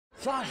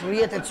Thash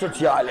rrjetet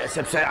sociale,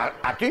 sepse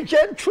aty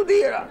qenë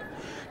çudira.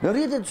 Në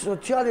rrjetet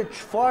sociale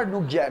çfarë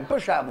nuk gjen? Për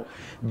shembull,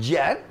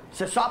 gjen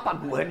se sa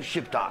paguhen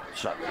shqiptarët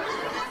sot.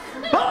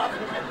 Pa,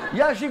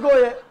 ja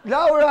shikoje,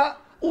 Laura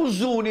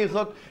Uzuni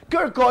thot,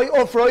 kërkoj,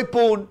 ofroj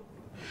punë.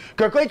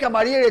 Kërkoj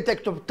kamariere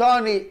tek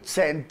Toptani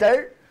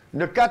Center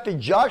në katë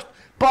 6,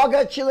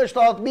 paga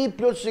 170.000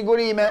 plus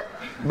sigurime,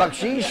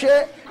 bakshishe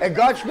e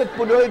gatshme të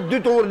punoj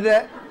 2 turne.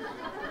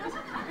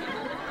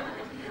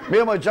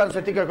 Mirë më gjanë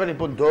se ti kërkoni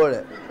punëtore.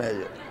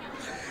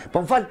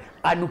 Po më falë,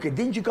 a nuk e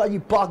din që ka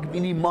një pagë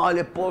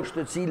minimale poshtë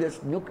të cilës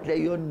nuk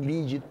lejon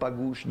ligjit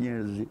pagush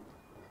njerëzi?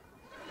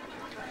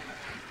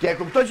 Ti e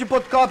kupton që po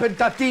të kapen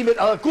tatimet,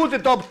 edhe ku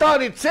të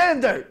Toptani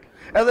Center,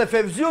 edhe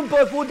Fevziun po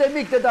e fute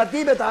mik të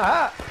tatimet,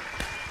 aha.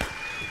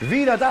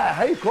 Vinë ata,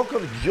 hej,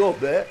 kokër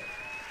gjobe,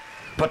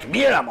 po të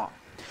mira mo.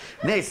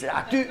 Nese,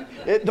 aty,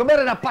 do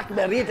merrena pak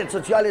me rrjetet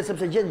sociale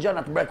sepse gjen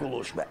gjëra të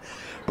mrekullueshme.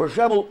 Për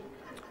shembull,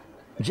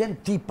 gjen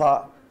tipa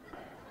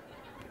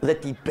dhe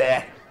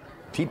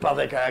tipa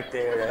dhe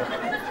karaktere.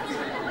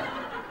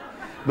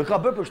 Më ka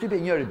bërë përshtypje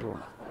njëri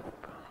pruna,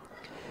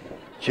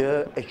 që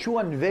e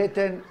quan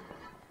veten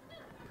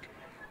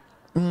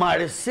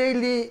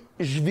Marceli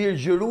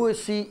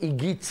zhvirgjëruesi i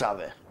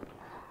gicave.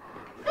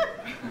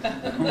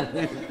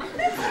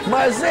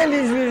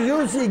 Marceli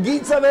zhvirgjëruesi i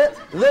gicave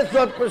dhe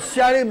thot për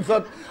sqarim,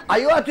 thot,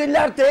 ajo aty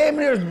lart të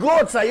emri është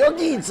goca, jo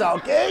gica,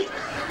 okej?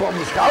 Po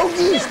më shka u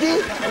gishti,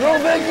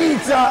 nuk ve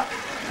gica.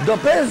 Do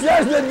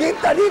 5-6 dit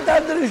tani ta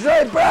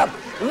ndryshoj prap.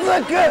 Dhe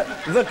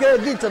kë e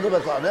di që do me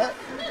thonë,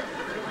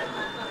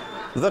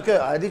 Dhe kë,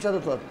 a e di që do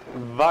të thotë?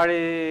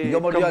 Vari Jo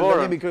morial këmborë.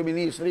 vendimi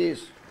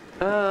kryeministris.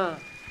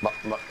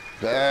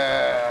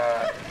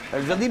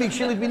 Vendimi i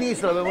Këshillit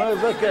Ministrave, më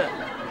dhe kë.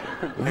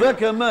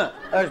 VKM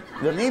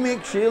është vendimi i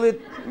Këshillit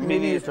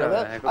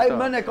Ministrave. Ai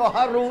mën e ka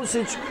harru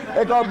siç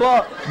e ka bë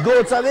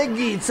gocave,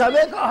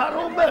 gicave, ka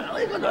harru më.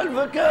 Ai ka dalë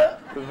VK.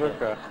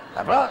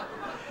 A pra?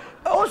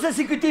 Ose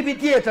si ky tipi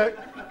tjetër,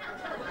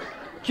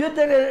 që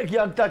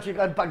janë këta që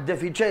kanë pak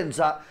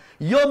deficienca,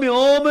 jo mi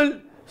omël,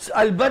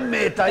 Alban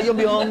Meta, jo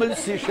mi omël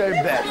si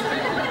sherbet.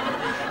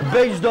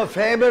 Bëj çdo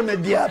femër me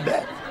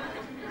diabet.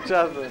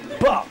 Qatë?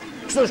 Po,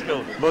 kështu shkru.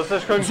 Bo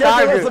se shkojnë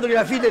Gjetëve kargë.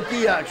 fotografitë e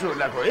tia, kështu,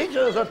 lakorik,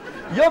 që dhe thot,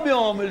 jo mi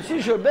omël,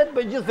 si sherbet,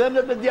 bëj gjithë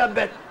femërat me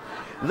diabet.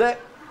 Dhe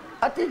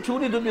ati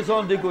quni du mi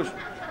thonë dikush,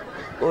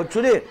 o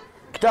quni,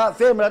 këta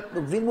femërat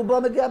nuk vinë mu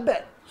bë me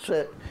diabet,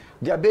 se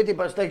diabeti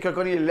pas taj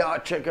kërkon një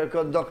lache,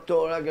 kërkon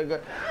doktora,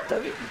 kërkon...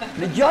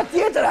 Në gjatë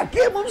tjetër, a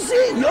ke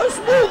mundësi, jo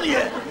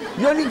smundje,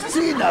 jo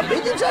likëcina,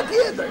 bëjti gjatë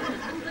tjetër.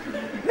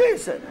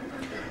 Nese.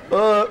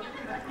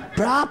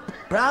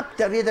 Prap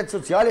të rrjetet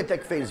sociale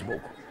tek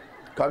Facebook.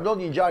 Ka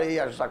ndodhur një ngjarje e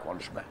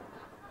jashtëzakonshme.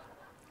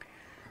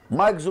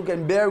 Mark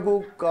Zuckerbergu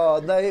ka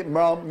ndaj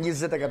mram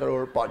 24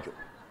 orë pa gjuhë.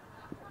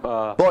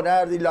 Po në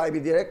erdhi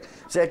lajmi direkt,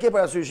 se e ke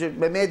parasysh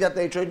me mediat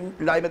e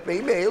çojnë lajmet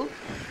me email,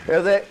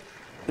 edhe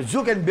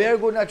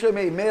Zuckerbergu na çoi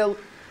me email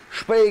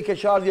shpreh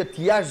keqardhje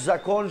të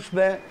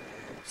jashtëzakonshme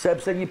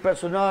sepse një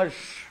personazh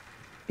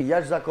i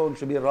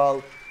jashtëzakonshëm i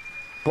rrallë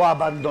po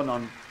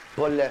abandonon,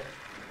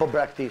 po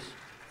braktis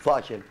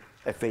faqen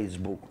e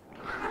Facebook.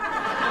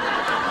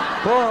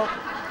 Po,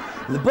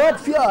 dhe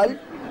bëhet fjalë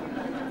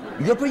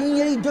jo për një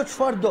njeri do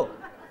çfarë do,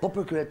 po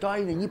për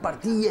kryetarin e një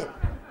partije.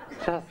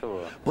 Qa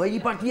thua? Po e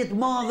një partije të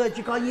madhe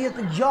që ka një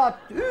jetë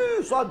gjatë,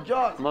 sa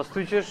gjatë. Mos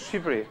tu që është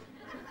Shqipëri.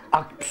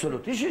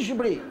 Absolutisht në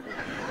Shqipëri.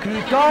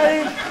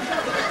 Kryetari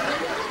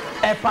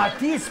e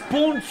partisë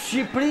punë të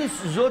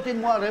Shqipërisë, zotin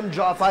Muharrem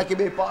Gjafa,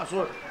 kemi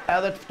pasur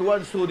edhe të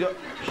ftuar në studio.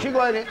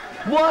 Shikojeni,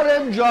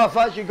 Muharrem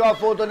Gjafa që ka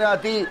foton e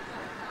atij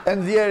e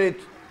ndjerit.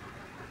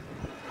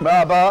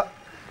 Braba.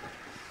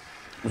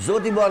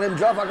 Zoti Muharrem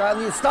Gjafa ka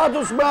një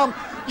status mram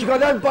që ka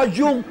dalë pa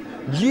gjumë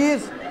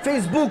gjithë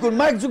Facebookun,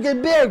 Mark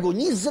Zuckerbergu,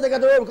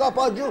 24 orë ka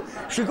pa gjumë.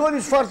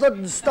 Shikoni çfarë thot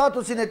në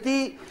statusin e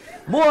tij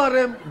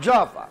Muharrem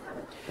Gjafa.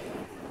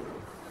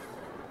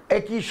 E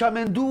kisha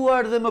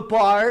menduar dhe më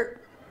parë,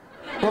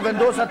 po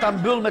vendosa ta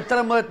mbyll me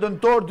 13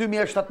 nëntor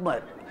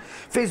 2017.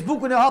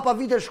 Facebookun e hapa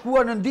vite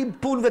shkuar në ndim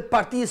punëve të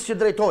partisë që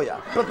drejtoja,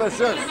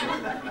 PPSH-s.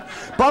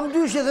 Pa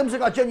mdyshje them se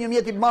ka qenë një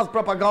mjet i madh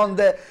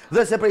propagande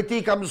dhe se prej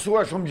tij kam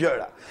mësuar shumë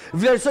gjëra.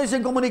 Vlerësoj se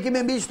në komunikim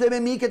me miqtë e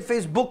me miket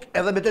Facebook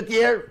edhe me të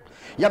tjerë,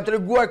 jam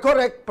treguar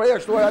korrekt për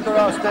jashtuar ato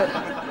raste,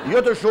 jo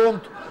të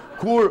shumt,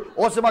 kur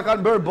ose ma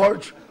kanë bërë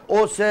borxh,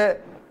 ose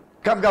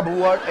kam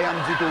gabuar e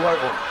jam nxituar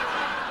unë.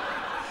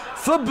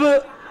 FB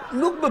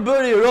nuk më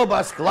bëri roba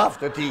skllav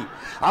të tij,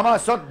 ama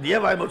sot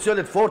ndjeva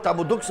emocionet forta,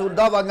 mu duk se u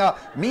ndava nga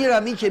mira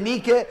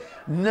mike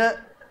në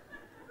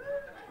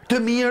të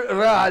mirë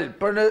real,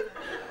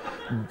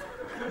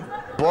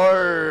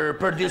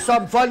 për disa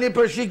më falni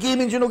për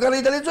shikimin që nuk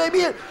arrit të lexoj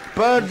mirë,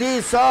 për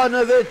disa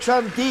në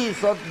veçanti,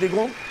 thot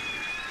dikun,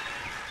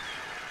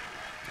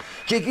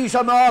 që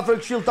kisha më afër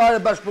këshilltare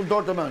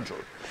bashkëpunëtor të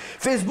mençur.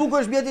 Facebook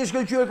është mjeti i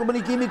shkëlqyer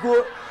komunikimi ku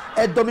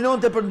e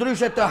dominonte për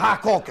ndryshe të ha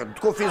kokën, të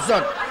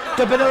kufizon,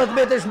 të 15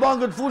 metësh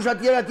mangët fusha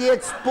tjera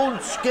tjetë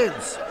spunt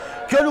shkencë.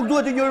 Kjo nuk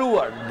duhet të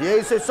ignoruar,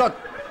 ndjej se sot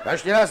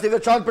është një rast i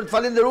veçantë për të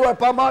falendëruar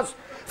pa mas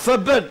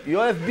FB-n, jo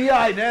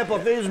FBI, ne, po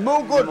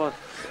Facebookun.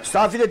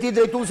 Stafin e ti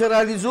drejtues e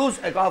realizues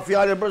e ka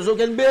fjalën për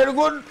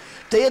Zuckerbergun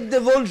të jetë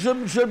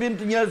devotshëm në shërbim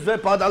të njerëzve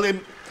pa dallim.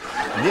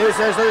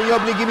 Ndërsa është edhe një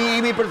obligimi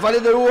imi për të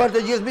falendëruar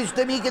të gjithë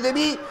miqtë e mikët e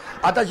mi,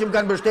 ata që më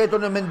kanë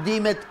mbështetur në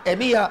mendimet e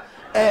mia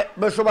e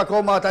më shumë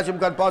akoma ata që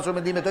më kanë pasur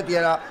mendimet të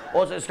tjera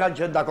ose s'kan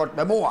qenë dakord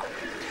me mua.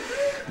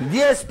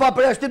 Ndjes pa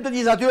përjashtim të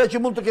gjithë atyre që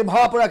mund të kem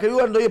hapur a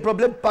krijuar ndonjë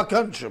problem pa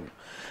këndshëm.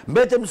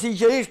 Mbetëm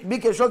sinqerisht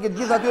mik e shokit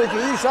gjithë atyre që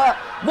isha,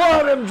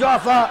 Muharrem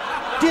Xhafa,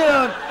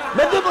 Tiranë,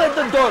 me 12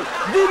 nëntor,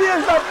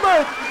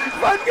 2017,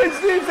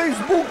 fatkeqësi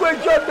Facebooku e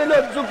qatë me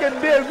lëtë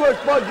Zuckerbergu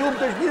është pa gjumë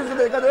të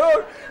 24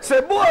 orë,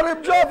 se Muharrem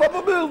Xhafa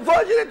po mbyll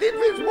faqen e tij në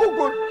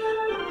Facebookun.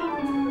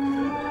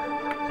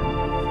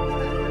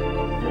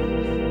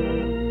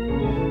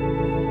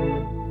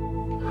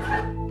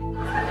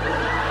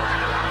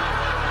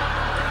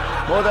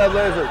 Moda e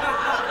vlezër,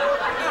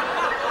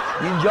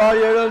 një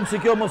ngjarje e rëndë si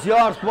kjo mos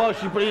jarë s'pa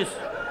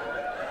Shqipërisë.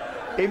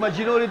 E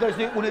imagjinoni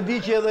tashti, unë e di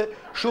që edhe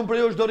shumë për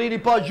ju është do rini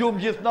pa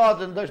gjumë gjithë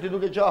natën, tashti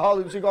duke qa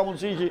hallim si ka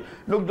mundësi që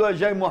nuk do e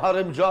gjej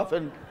Muharrem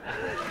Xhafen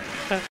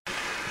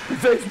në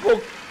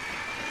Facebook,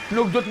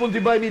 nuk do të mund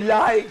t'i bëjmë i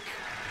like,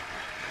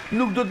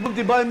 nuk do të mund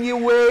t'i bëjmë një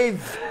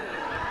wave,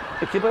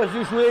 e ke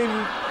parasysh wave,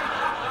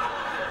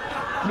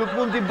 nuk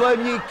mund t'i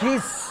bëjmë një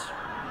kiss,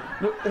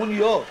 unë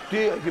jo,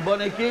 ti e ke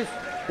bën e kiss?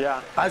 Ja.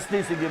 As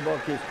ti si ke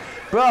bën kiss.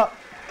 Pra,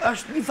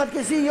 është një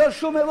fatkeqësi jo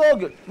shumë e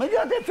vogël.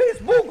 Megjithatë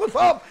Facebooku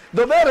thop,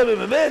 do merremi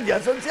me media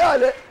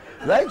sociale.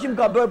 Dhe ai që më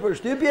ka bërë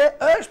përshtypje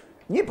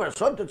është një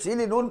person të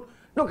cilin unë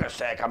nuk është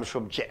se e kam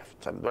shumë qef,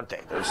 të më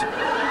vërtetë.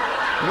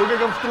 Nuk e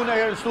kam ftuar në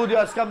herë në studio,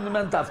 as kam në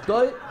mend ta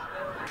ftoj.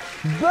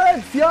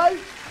 Bëhet fjalë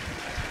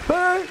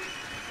për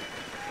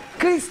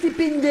Kristi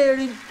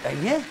Pinderin. E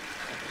nje?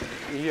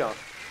 Jo.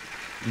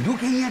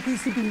 Nuk e nje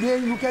Kristi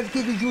Pinderin, nuk e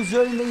ke dëgjuar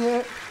zërin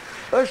ndonjëherë.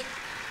 Është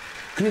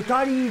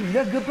kryetari i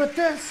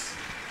LGBT-s.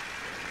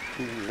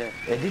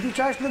 E di ti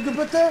qa është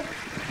LGBT?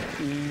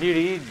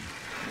 Liri.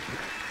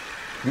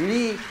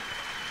 Liri.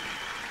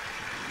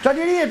 Qa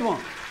liri e të mo?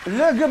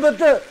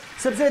 LGBT,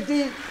 sepse ti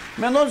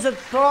mendon se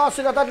të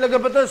rasin ata të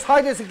LGBT-s,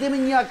 hajde se kemi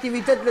një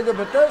aktivitet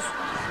LGBT-s,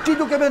 ti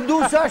duke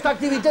mendu se është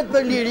aktivitet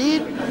për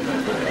lirin,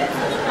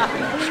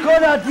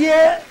 shkon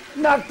atje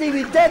në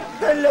aktivitet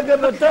për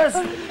LGBT-s,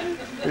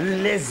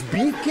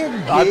 lesbike,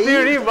 gay. A ti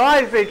ri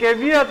vaj se ke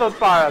vija të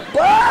të parat.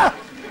 Pa!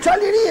 Qa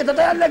liri e të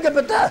të janë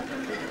LGBT?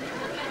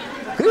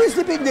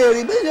 Kristi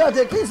Pinderi,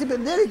 Kristi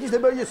Pinderi kishte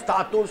bërë një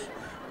status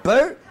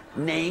për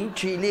Neim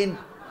Qilin.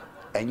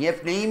 E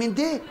njef Neimin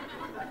ti?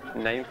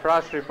 Neim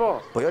Frashri po.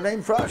 Po jo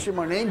Neim Frashri,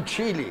 ma Neim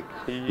Qili.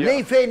 Jo.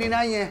 Leifeni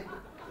na nje?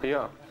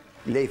 Jo.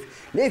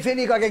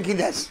 Leifeni ka kënë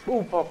kindes.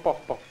 Po.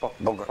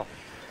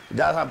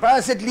 Da tha, pra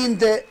se të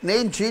linte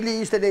Neim Qili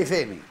ishte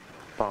Leifeni.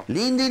 Po.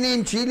 Lindi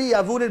Neim Qili,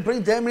 ja vunin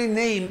për të emrin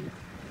Neim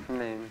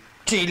Neim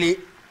Qili.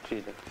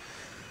 Qili.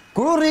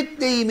 Kur u rrit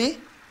Neimi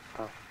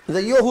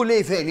dhe njohu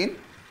Leifenin,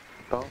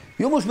 Po.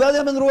 ju mu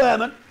shbedhja me ndru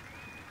emën,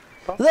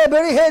 Po. dhe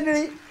bëri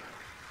Henry.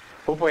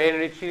 Po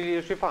Henry Qili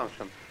është i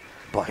famshëm.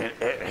 Po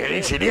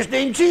Henry Qili është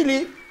Neim Qili.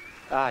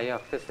 Ja,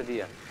 këtë se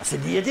dhja. A se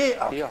dhja ti?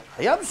 Jo.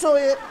 Ja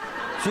mësoje.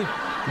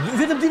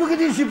 Vetëm ti nuk e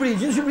di në Shqipëri,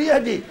 gjithë Shqipëria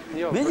e di.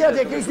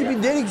 Megjithatë Kristi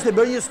Pinderi kishte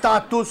bërë një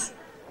status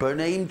për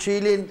Neim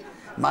Qilin,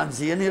 ma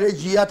nxjerrni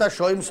regjia ta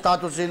shohim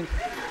statusin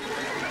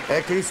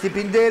e Kristi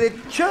Pinderit,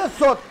 që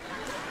thot,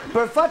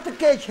 për fat të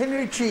keq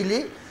Henry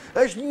Qili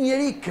është një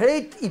njeri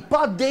krejt i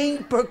pa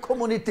denjë për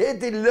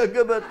komunitetin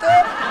LGBT,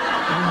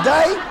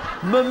 ndaj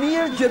më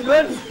mirë që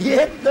bën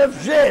jetë në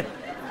fshet.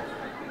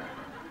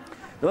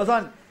 Do të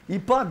thonë, i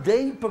pa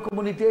denjë për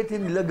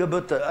komunitetin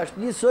LGBT,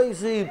 është njësoj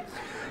si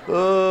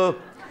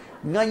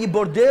nga një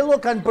bordello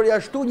kanë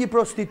përjashtu një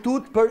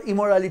prostitut për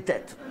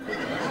imoralitet.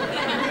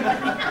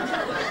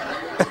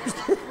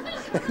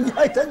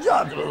 Njajtë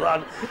gjatë, do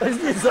thonë,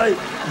 është njësoj,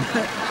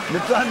 me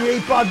të thanë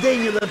i pa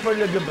denjë dhe për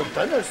LGBT,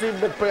 nësi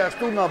me të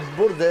përjashtu nga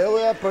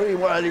bordelloja për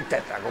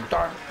imoralitet, a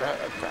kuptar?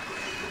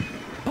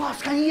 Pas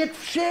ka një jetë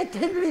fshet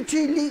Henry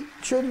Qili,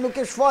 që nuk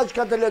e shfaq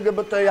ka të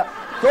LGBT-ja,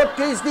 thot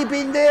Kristi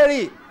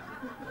Pinderi.